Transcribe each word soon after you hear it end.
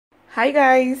Hi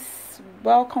guys,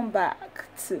 welcome back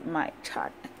to my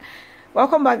channel.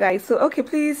 Welcome back guys. So okay,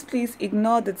 please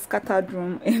ignore the scattered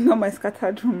room. Ignore my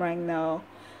scattered room right now.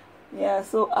 Yeah,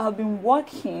 so I've been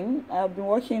working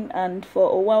and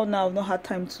for a while now I've not had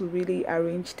time to really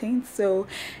arrange things. So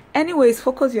anyways,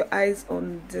 focus your eyes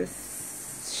on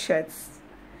this shirt.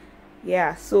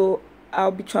 Yeah, so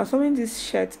I'll be transforming this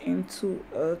shirt into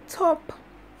a top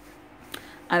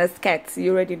and a skirt.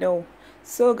 You already know.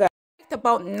 So guys,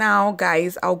 about now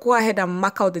guys, I'll go ahead and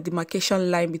mark out the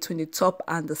demarcation line between the top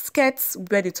and the skirts,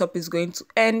 where the top is going to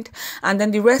end, and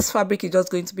then the rest fabric is just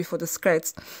going to be for the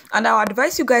skirts. And I'll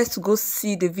advise you guys to go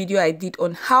see the video I did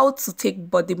on how to take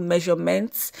body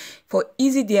measurements for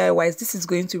easy DIYs. This is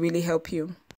going to really help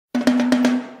you.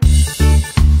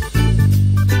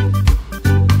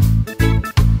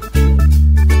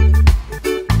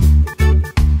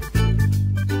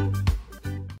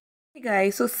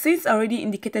 Guys, so since I already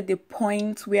indicated the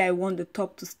point where I want the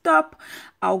top to stop,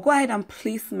 I'll go ahead and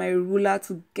place my ruler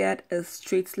to get a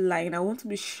straight line. I want to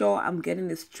be sure I'm getting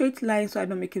a straight line so I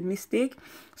don't make a mistake.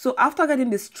 So after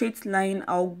getting the straight line,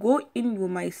 I'll go in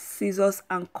with my scissors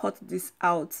and cut this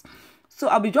out. So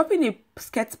I'll be dropping the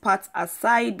skirt part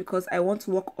aside because I want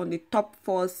to work on the top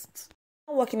first.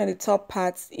 Working on the top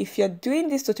parts. If you're doing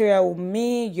this tutorial with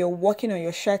me, you're working on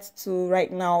your shirt too right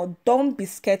now, don't be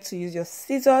scared to use your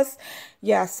scissors.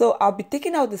 Yeah, so I'll be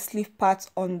taking out the sleeve part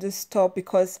on this top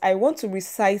because I want to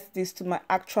resize this to my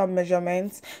actual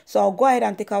measurements. So I'll go ahead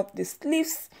and take out the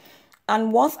sleeves,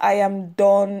 and once I am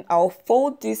done, I'll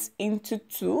fold this into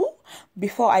two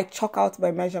before I chalk out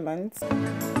my measurements.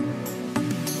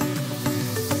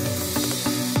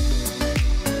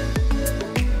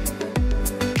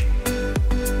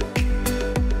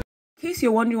 In case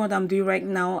you're wondering what I'm doing right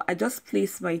now, I just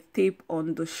placed my tape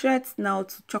on the shirt now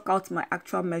to chalk out my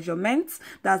actual measurements.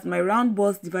 That's my round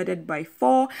bust divided by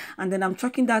 4, and then I'm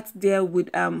chalking that there with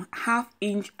half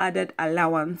inch added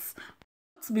allowance.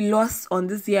 Not to be lost on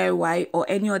this DIY or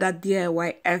any other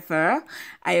DIY ever,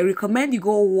 I recommend you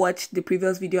go watch the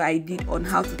previous video I did on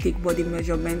how to take body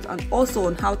measurements and also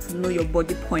on how to know your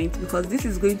body point, because this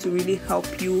is going to really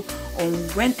help you on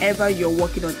whenever you're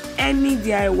working on any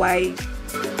DIY.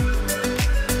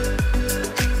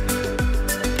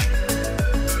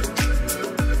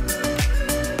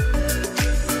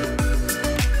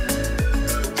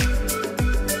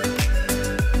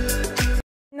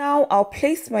 Now I'll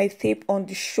place my tape on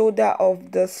the shoulder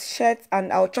of the shirt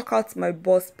and I'll chalk out my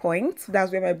bust point.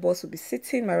 That's where my bust will be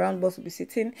sitting, my round bust will be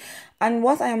sitting. And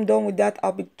once I am done with that,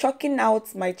 I'll be chalking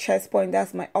out my chest point,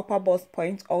 that's my upper bust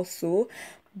point also,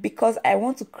 because I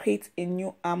want to create a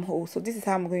new armhole. So this is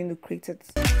how I'm going to create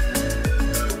it.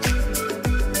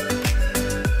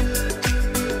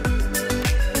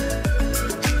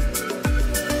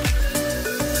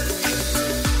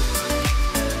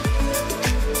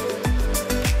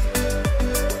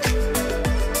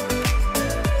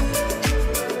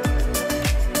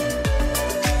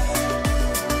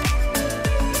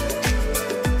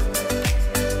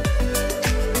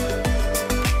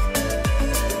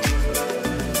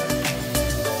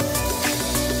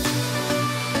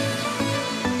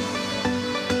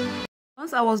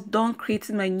 Once I was done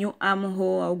creating my new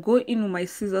armhole, I'll go in with my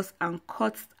scissors and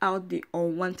cut out the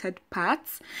unwanted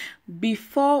parts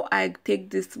before I take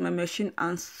this to my machine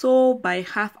and sew by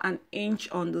half an inch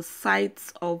on the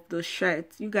sides of the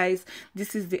shirt. You guys,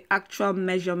 this is the actual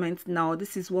measurement now.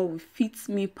 This is what will fit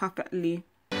me perfectly.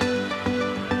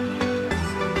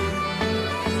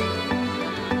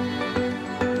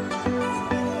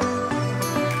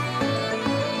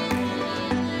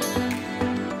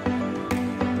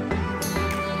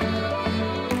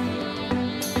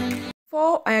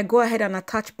 Before I go ahead and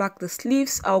attach back the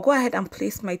sleeves, I'll go ahead and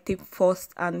place my tape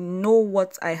first and know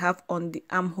what I have on the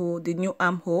armhole, the new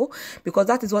armhole, because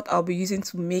that is what I'll be using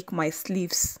to make my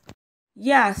sleeves.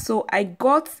 Yeah, so I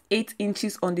got 8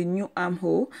 inches on the new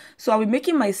armhole, so I'll be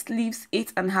making my sleeves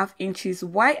 8.5 inches.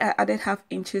 Why I added half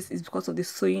inches is because of the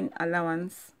sewing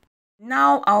allowance.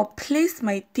 Now I'll place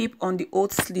my tape on the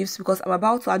old sleeves because I'm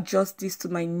about to adjust this to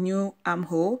my new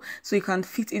armhole so it can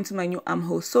fit into my new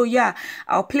armhole. So yeah,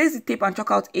 I'll place the tape and chalk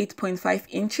out 8.5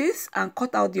 inches and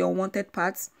cut out the unwanted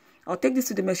parts. I'll take this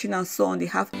to the machine and sew on the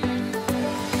half.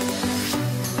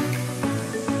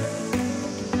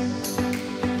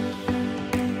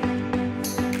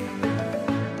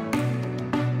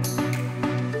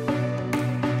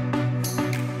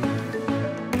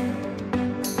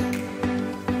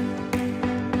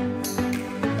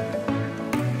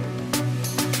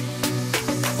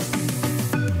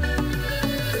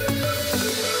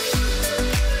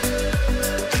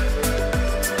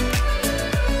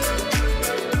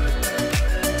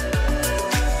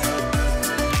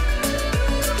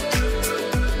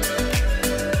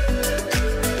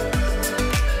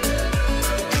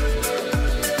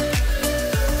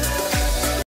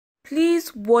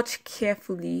 watch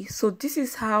carefully. So this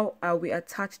is how I will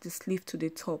attach the sleeve to the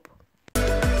top.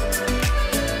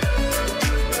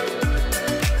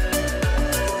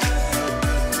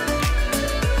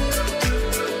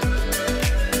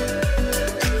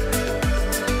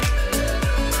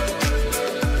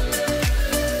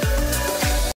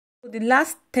 The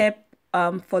last step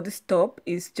for this top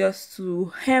is just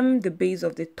to hem the base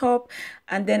of the top,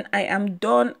 and then I am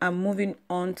done. I'm moving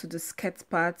on to the skirt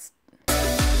part.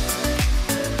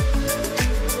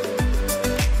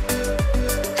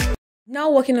 Now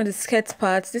working on the skirt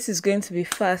part, this is going to be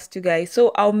fast, you guys.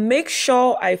 So I'll make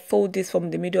sure I fold this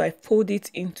from the middle. I fold it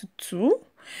into two.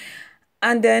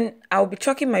 And then I'll be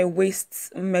chalking my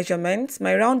waist measurements.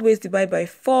 My round waist divided by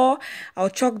 4. I'll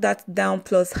chalk that down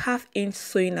plus ½ inch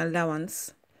sewing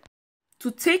allowance. To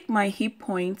take my hip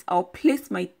point, I'll place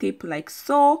my tape like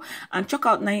so and chalk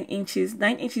out 9 inches.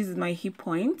 9 inches is my hip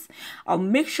point. I'll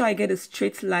make sure I get a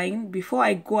straight line before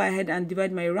I go ahead and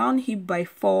divide my round hip by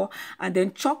 4 and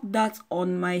then chalk that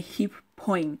on my hip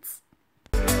point.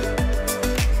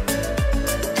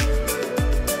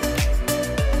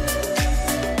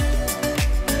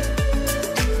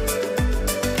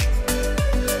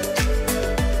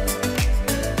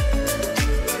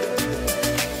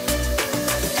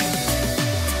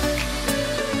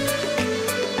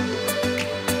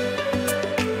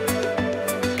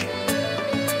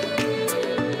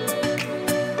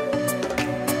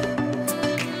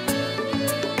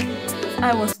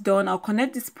 I was done. I'll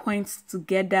connect these points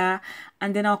together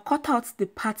and then I'll cut out the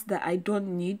parts that I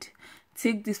don't need.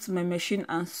 Take this to my machine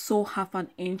and sew ½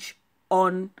 inch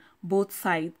on both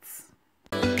sides.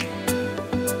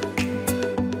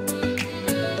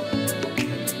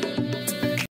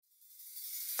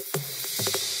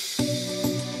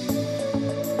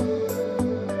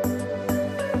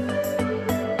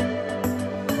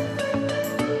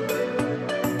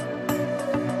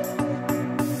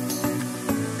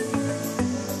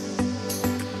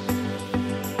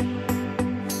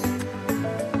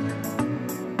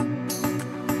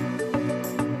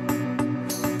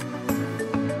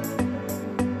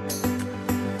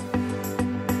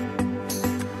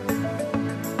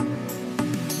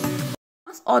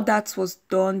 All that was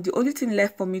done, the only thing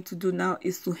left for me to do now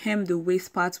is to hem the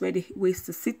waist part where the waist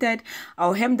is seated.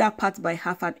 I'll hem that part by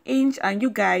 ½ inch, and you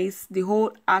guys, the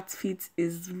whole outfit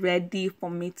is ready for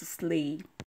me to slay.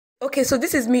 Okay, so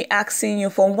this is me asking you,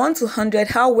 from 1 to 100,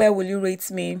 how well will you rate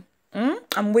me?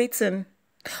 I'm waiting.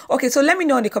 Okay, so let me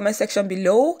know in the comment section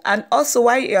below, and also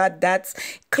while you're at that,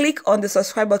 click on the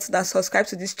subscribe button and subscribe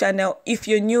to this channel if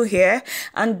you're new here,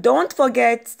 and don't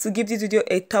forget to give this video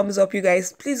a thumbs up. You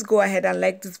guys, please go ahead and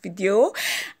like this video,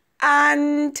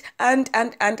 and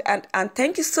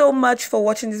thank you so much for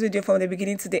watching this video from the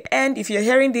beginning to the end. If you're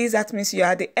hearing this, that means you're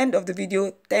at the end of the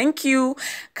video. Thank you.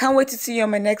 Can't wait to see you on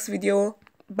my next video.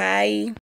 Bye.